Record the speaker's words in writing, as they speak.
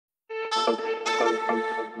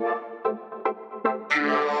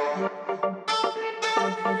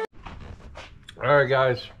Alright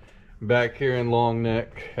guys, back here in Long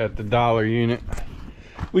Neck at the dollar unit.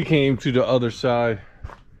 We came to the other side.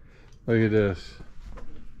 Look at this.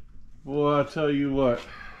 Boy, I tell you what,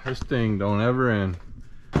 this thing don't ever end.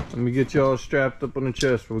 Let me get y'all strapped up on the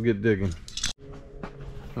chest, we'll get digging.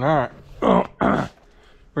 Alright, we're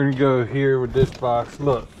gonna go here with this box.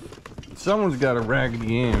 Look, someone's got a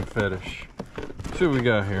Raggedy Ann fetish. See what we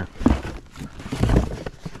got here.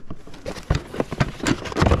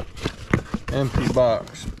 Empty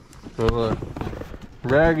box. So look,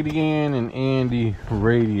 Raggedy Ann and Andy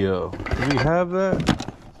radio. Do we have that?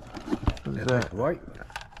 What is that? White.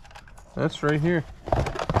 That's right here.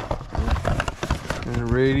 There's a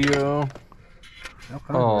radio.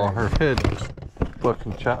 Oh, her head was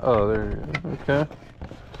fucking chop. Oh, there it is. Okay.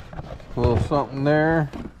 A little something there.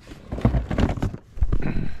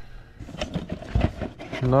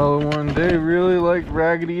 Another one. They really like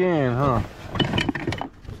Raggedy Ann, huh?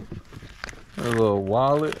 A little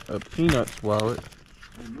wallet, a Peanuts wallet.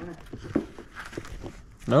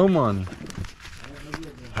 No money.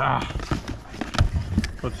 Ah.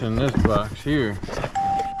 What's in this box here?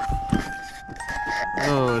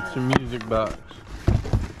 Oh, it's a music box.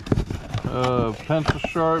 Pencil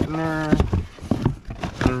sharpener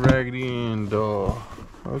and a Raggedy Ann doll.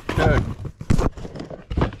 Okay.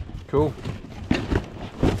 Cool.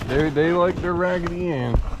 They like their Raggedy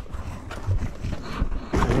Ann.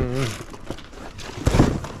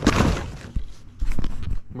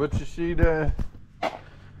 What you see there?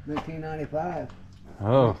 1995.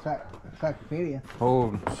 Oh. Encyclopedia.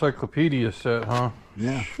 Old encyclopedia set, huh?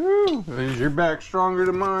 Yeah. Whew. Is your back stronger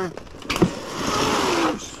than mine?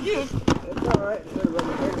 Oh, shit. It's alright. It's better run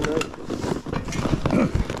the hand right.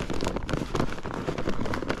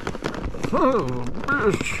 Oh,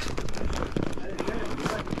 bitch.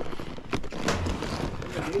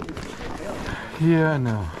 Yeah, I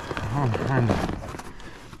know.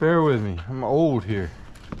 Bear with me. I'm old here.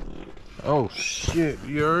 Oh, shit.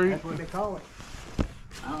 You alright? That's what they call it.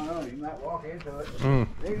 I don't know. You might walk into it. Mm.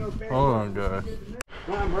 There you go, Hold on, guys.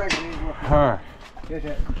 Well, I'm breaking these. Alright. Just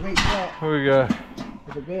a complete set. What we got?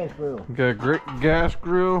 It's a gas grill. We got a great gas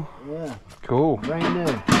grill. Yeah. Cool. Brand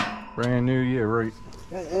new. Brand new, yeah, right.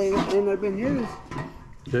 That ain't never been used.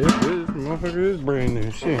 Yeah, it is. Motherfucker is brand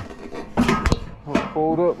new. See. Little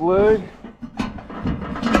fold up leg.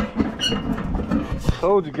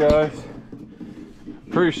 Told you guys.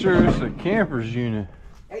 Pretty sure it's a camper's unit.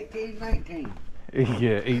 1819.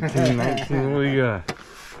 Yeah, 1819. What do you got?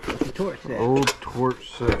 It's a torch set. Old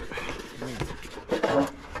torch set.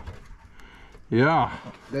 Yeah.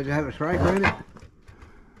 Does it have a striker in it?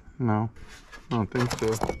 No, I don't think so.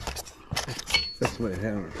 That's what it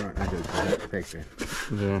had on the front. I just got that picture.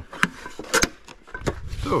 Yeah.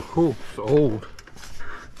 So cool. It's old.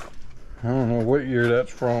 I don't know what year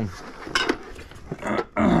that's from.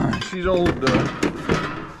 She's old though.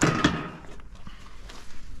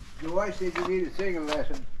 Your wife said you need a singing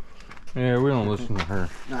lesson. Yeah, we don't listen to her.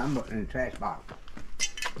 No, I'm putting in the trash box.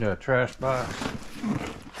 Yeah, trash box.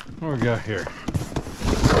 What we got here?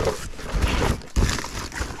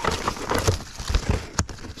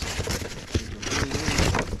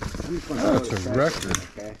 Oh, it's a record.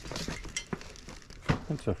 Okay.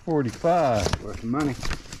 It's a 45. Worth some money.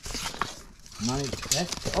 Money.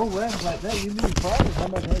 That's, oh, well, that's like that. You need probably how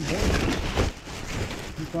much that is.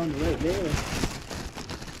 You found it right there.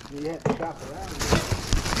 You have to shop around.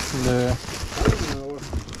 Yeah. I don't know.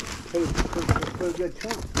 Put a good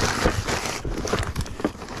chunk.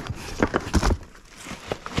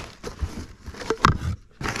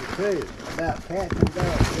 It's about cats and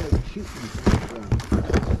dogs. They're shooting.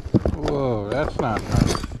 Whoa, that's not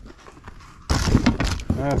nice.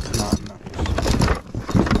 That's not nice.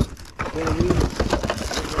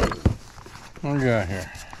 What we got here?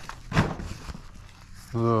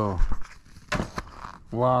 Little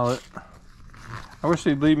wallet. I wish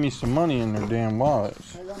they'd leave me some money in their damn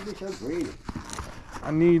wallets. Hey, don't be so greedy.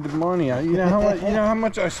 I need the money. You know how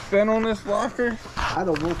much I spent on this locker? I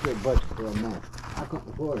don't want that budget for a month. I couldn't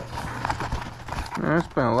afford it. Man, I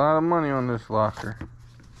spent a lot of money on this locker.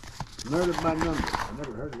 Murdered by numbers. I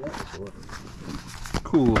never heard of that before.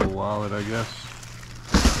 Cool little wallet, I guess.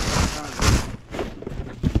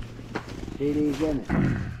 CD's in it.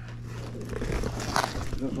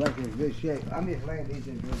 Looks like it's in good shape. I'm just laying these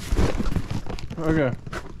in good. Okay.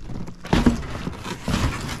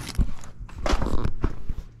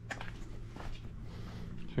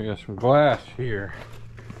 So we got some glass here.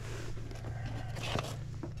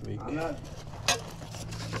 I'm not.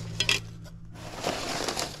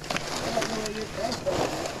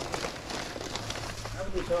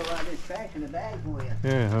 Let me throw a lot of this trash in the bag for you.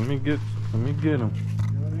 Yeah, let me get them. You know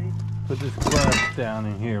what I mean? Put this glass down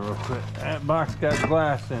in here real quick. That box got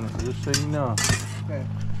glass in it, just so you know. Okay.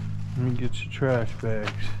 Let me get your trash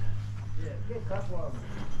bags. Yeah, get a couple of them.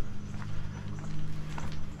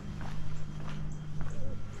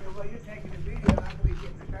 So while you're taking the video, I'm going to be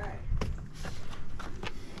getting the trash.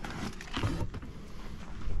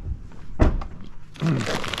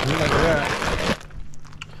 Look at that.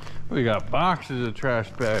 We got boxes of trash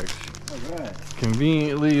bags. All right.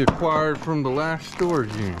 Conveniently acquired from the last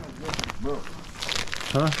storage unit.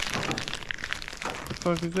 Huh? What the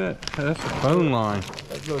fuck is that? That's a phone line.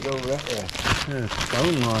 That goes over that way. Yeah, it's a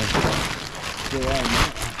phone line. Get out of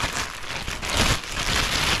there.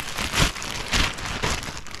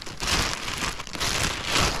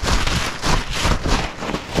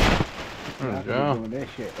 There we You're go. doing this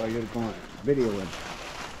shit while you're going videoing.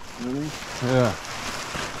 You know what I mean? Yeah.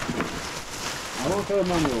 I won't throw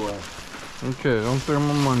money away. Okay, don't throw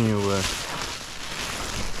my money away.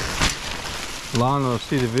 Lana will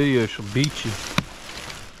see the video, she'll beat you.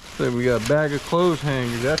 So we got a bag of clothes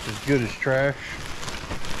hangers. That's as good as trash.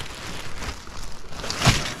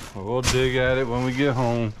 We'll dig at it when we get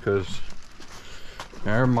home, because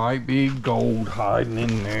there might be gold hiding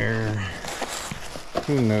in there.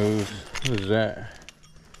 Who knows? What is that?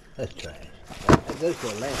 That's trash. That goes for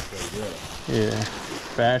a landscape, really. Yeah.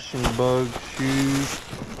 Fashion Bug shoes.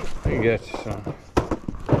 You got some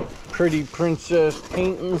pretty princess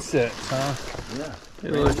painting sets, huh? Yeah. They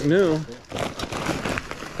look new.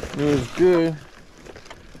 It was good.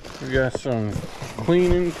 We got some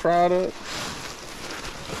cleaning products.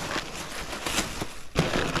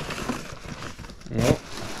 Nope.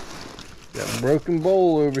 Got a broken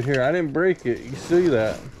bowl over here. I didn't break it. You see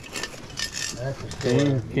that? That's a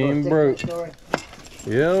story. Came broke.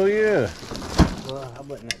 Hell yeah. Well, how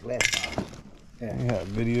about in that glass box? Yeah,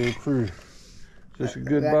 video crew. Is this a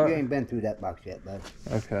good You box? ain't been through that box yet, bud.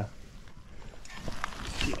 Okay.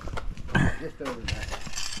 Just over there.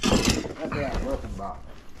 That's that broken box.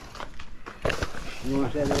 You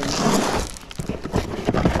want to set it in?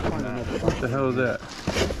 What the hell is that?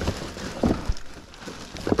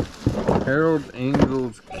 Harold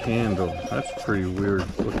Engel's candle. That's a pretty weird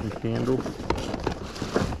looking candle.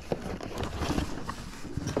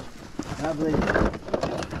 I believe it.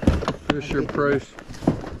 Fisher Price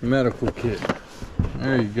medical kit.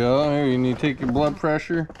 There you go. Here, you need to take your blood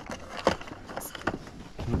pressure.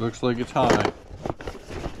 It looks like it's high.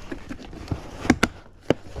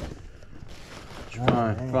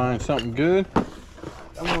 Find something good.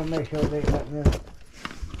 I'm going to make sure they got this.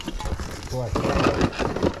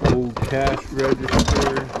 Old cash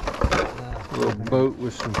register. A little boat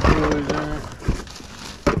with some toys in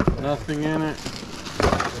it. Nothing in it.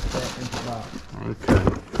 Okay.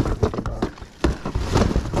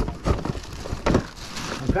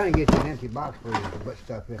 I'm trying to get you an empty box for you to put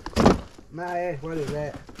stuff in. May I ask, what is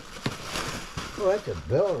that? Oh, that's a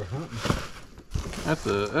belt or something.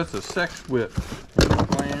 That's a sex whip. I'm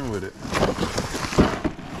playing with it.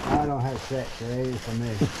 I don't have sex, so it ain't for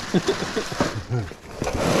me.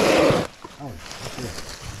 Oh,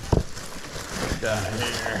 Got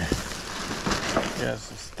here. Got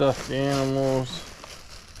some stuffed animals.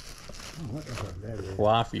 what the fuck that is?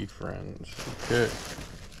 Floppy friends. Okay.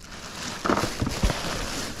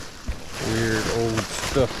 Weird old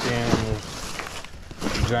stuffed animals.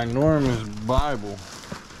 Ginormous Bible.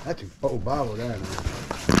 That's a old Bible there, man.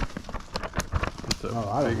 It's a I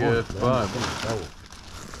don't big want ass it. Bible. It's old.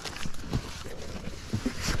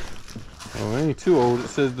 Oh, it ain't too old. It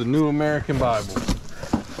says the New American Bible.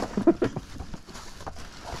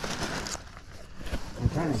 I'm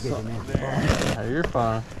trying to get you an empty box. There. You're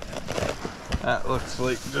fine. That looks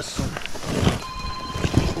like just some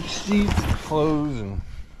sheets, clothes, and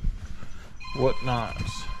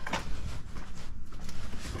whatnots.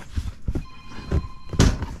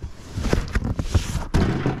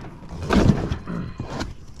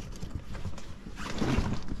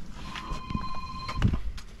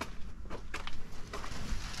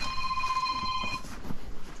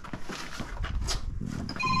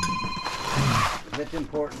 That's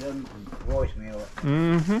important to voicemail it.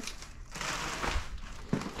 Mm-hmm.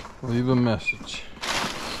 Leave a message.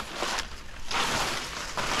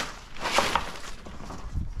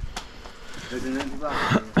 There's an empty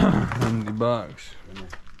box. Empty box.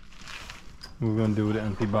 We're gonna do with an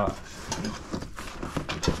empty box.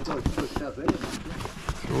 Put stuff in it.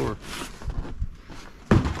 Sure.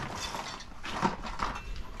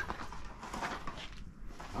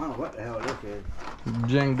 I don't know what the hell this is.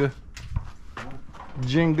 Jenga.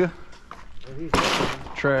 Jenga. What he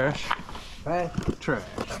said? Trash. Pass. Trash.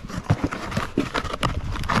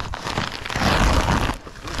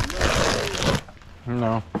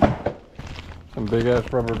 No. Some big ass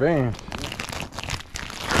rubber bands.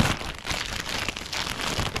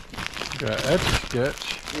 Got Etch a Sketch.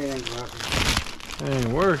 It ain't working. It ain't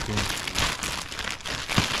working.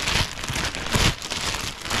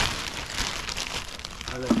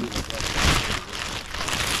 I'll let you look at it.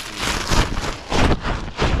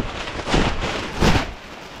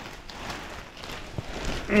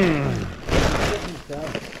 Christmas stuff.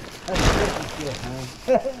 That's Christmas gift, man.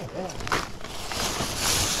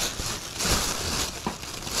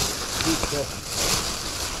 Keep Christmas.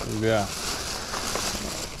 Yeah.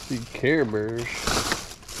 See Care Bears.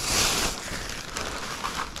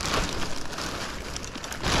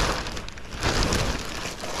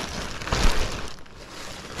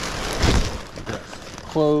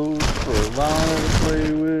 Clothes for Lana to play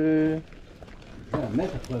with. Yeah,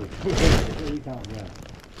 make a close. What are you talking about?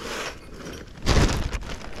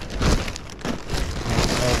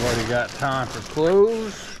 Nobody got time for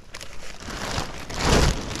clothes.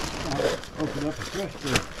 Open up a fresh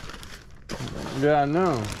store. Yeah, I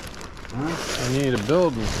know. Huh? I need a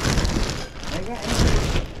building. They got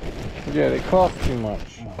anything? Yeah, they cost too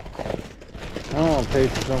much. Oh. I don't want to pay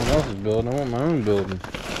for someone else's building. I want my own building.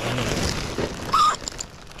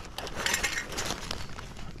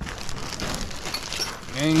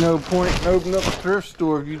 Ain't no point in opening up a thrift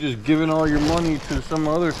store if you just giving all your money to some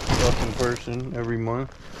other fucking person every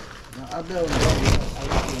month. No, I'll build it. I'll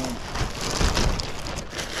let you in.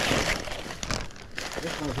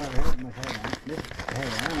 This one's not hurt much. This, hey,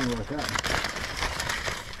 I don't know what's up.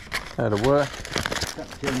 Had a what?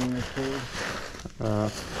 Something chilling in this food. Oh,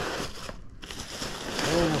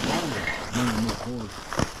 no problem.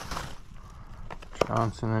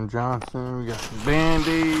 Johnson and Johnson. We got some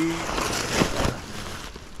Band-Aids.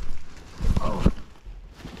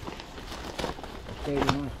 Stayed in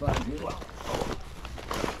one spot and do it.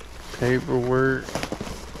 Paperwork.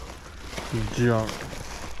 Junk.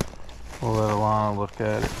 We'll let Alana look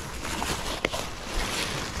at it.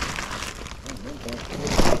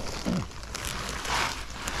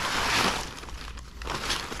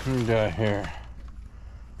 What we got here?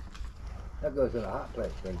 That goes to the hot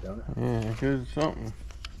plate thing, don't it? Yeah, here's something.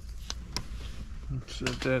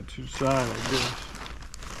 Set that to the side, I guess.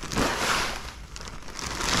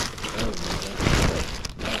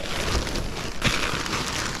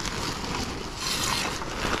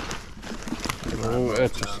 Oh,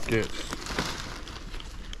 Etch a Sketch.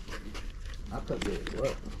 I could get it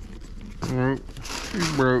work. Nope,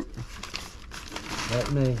 she's broke.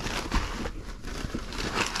 That me.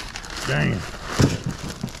 Dang.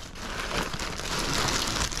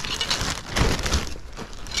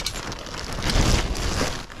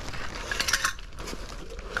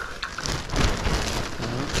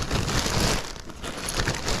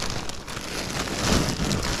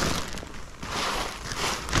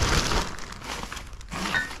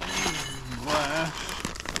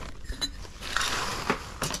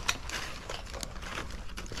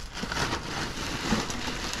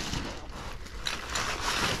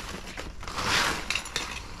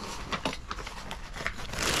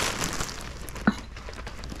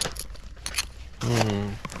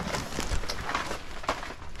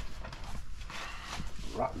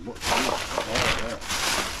 Rotten book.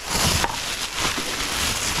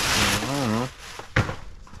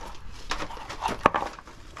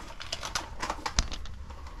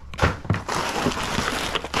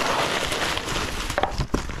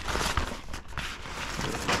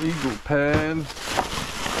 Eagle pad.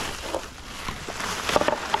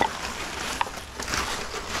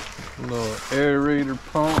 Little aerator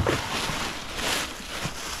pump.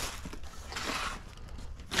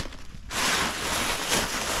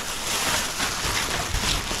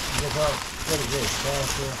 What is this?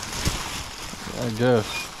 Faster? I guess.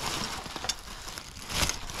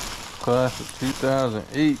 Class of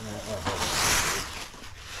 2008.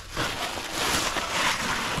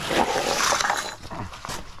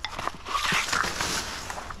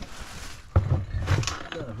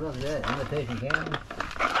 Look at that. Imitation candle?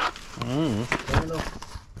 Candle?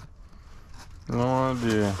 No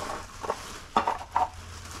idea.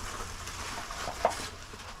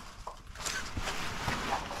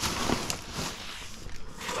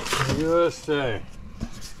 USA.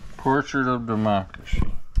 Portrait of Democracy.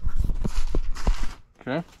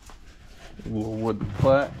 Okay. A little wooden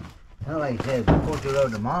plaque. Sound like you said, Portrait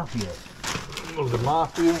of the Mafia. Of the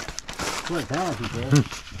Mafia. That's what it sounds like you said.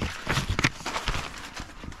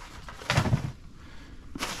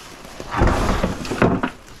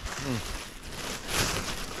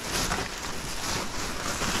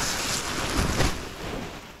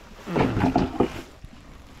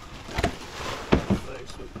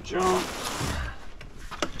 Junk.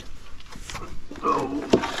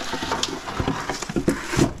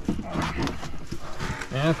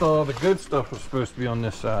 thought all the good stuff was supposed to be on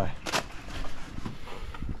this side.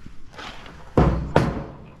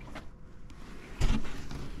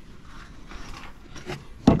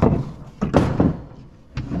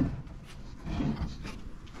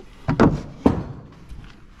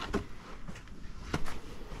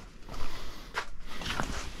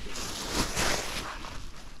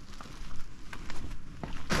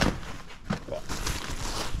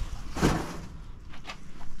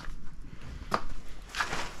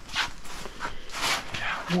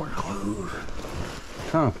 More clothes.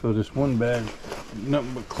 Trying to fill this one bag,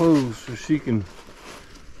 nothing but clothes, so she can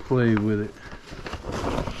play with it.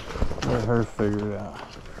 Let her figure it out.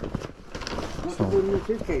 What's the good in your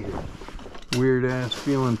suitcases? Weird ass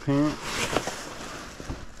feeling pants.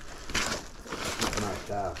 That's my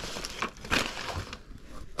style.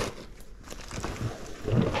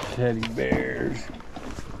 Teddy bears.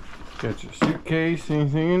 Got your suitcase,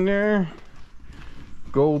 anything in there?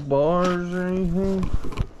 Gold bars or anything?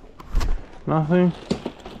 Nothing?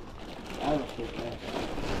 I don't think that.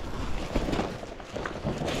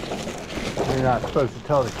 You're not supposed to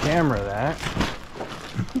tell the camera that.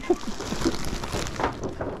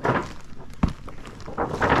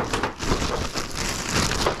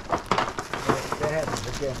 They haven't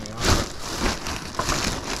forgiven me on it.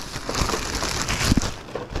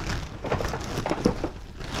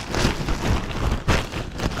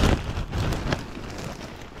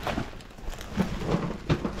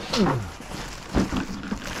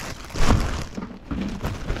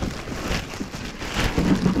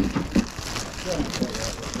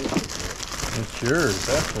 It's yours,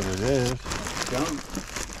 that's what it is.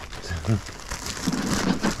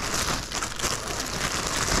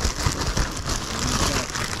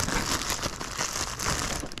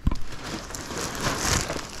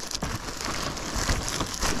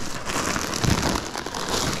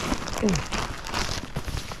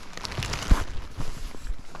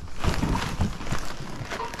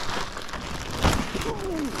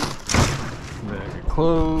 Bag of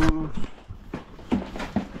clothes.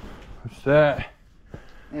 What's that?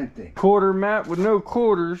 Empty. Quarter map with no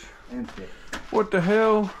quarters. Empty. What the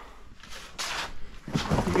hell?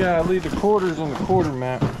 You gotta leave the quarters on the quarter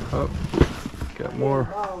map. Oh, got more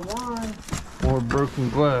broken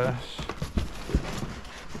glass.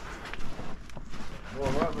 More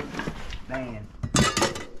rubber band.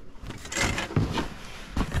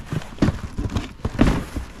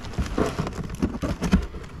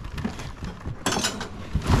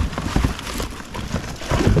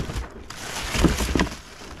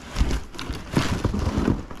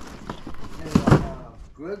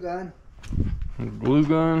 Glue gun. Glue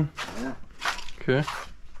gun. Yeah. Okay.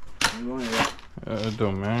 You want it? It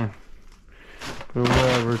don't matter. But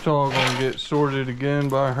whatever, it's all gonna get sorted again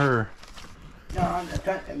by her. No, I'm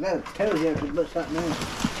trying to let her tell you to put something in.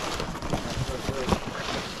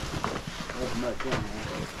 There's much in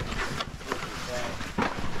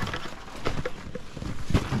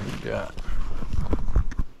there. Got.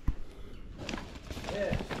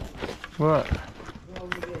 Yeah. What?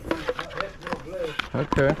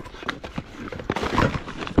 Okay.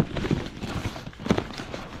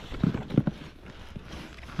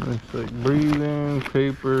 Looks like breathing,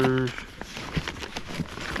 papers.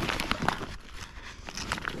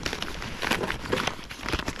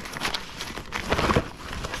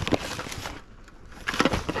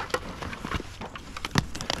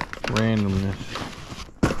 Randomness.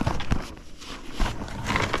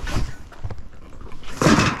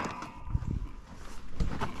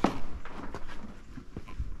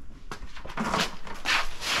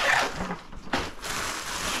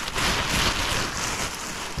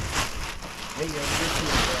 Hey,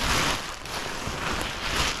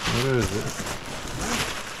 What is it?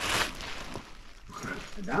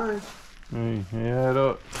 a dime. Hey, add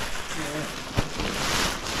up.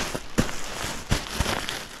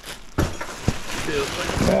 Feels like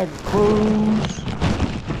a bag of clothes.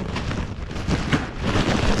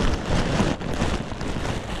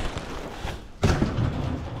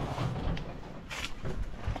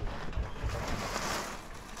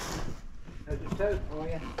 There's a tote for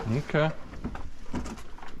you. Okay.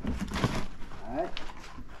 Alright.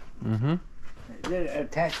 Mm-hmm. Is it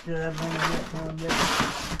attached to that one here for a bit?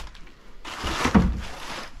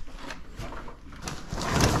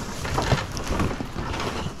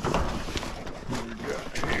 What we got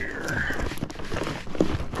here?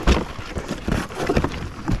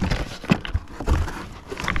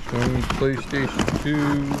 Sony PlayStation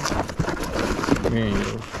 2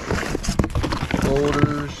 manual.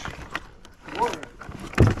 Folders. Water.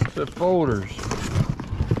 It's the folders.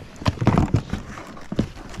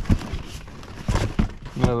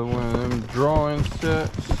 Another one of them drawing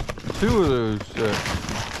sets. 2 of those sets.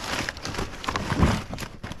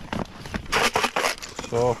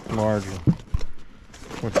 Soft margin.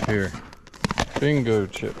 What's here? Bingo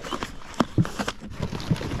chips.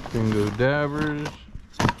 Bingo dabbers.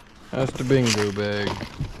 That's the bingo bag.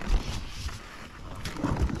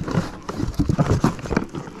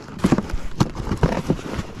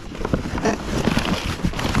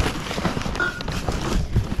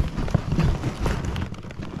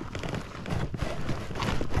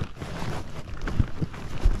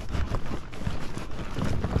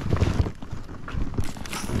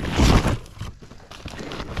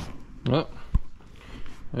 Well,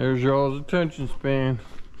 there's y'all's attention span.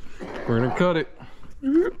 We're gonna cut it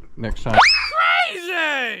next time.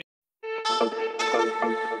 Crazy!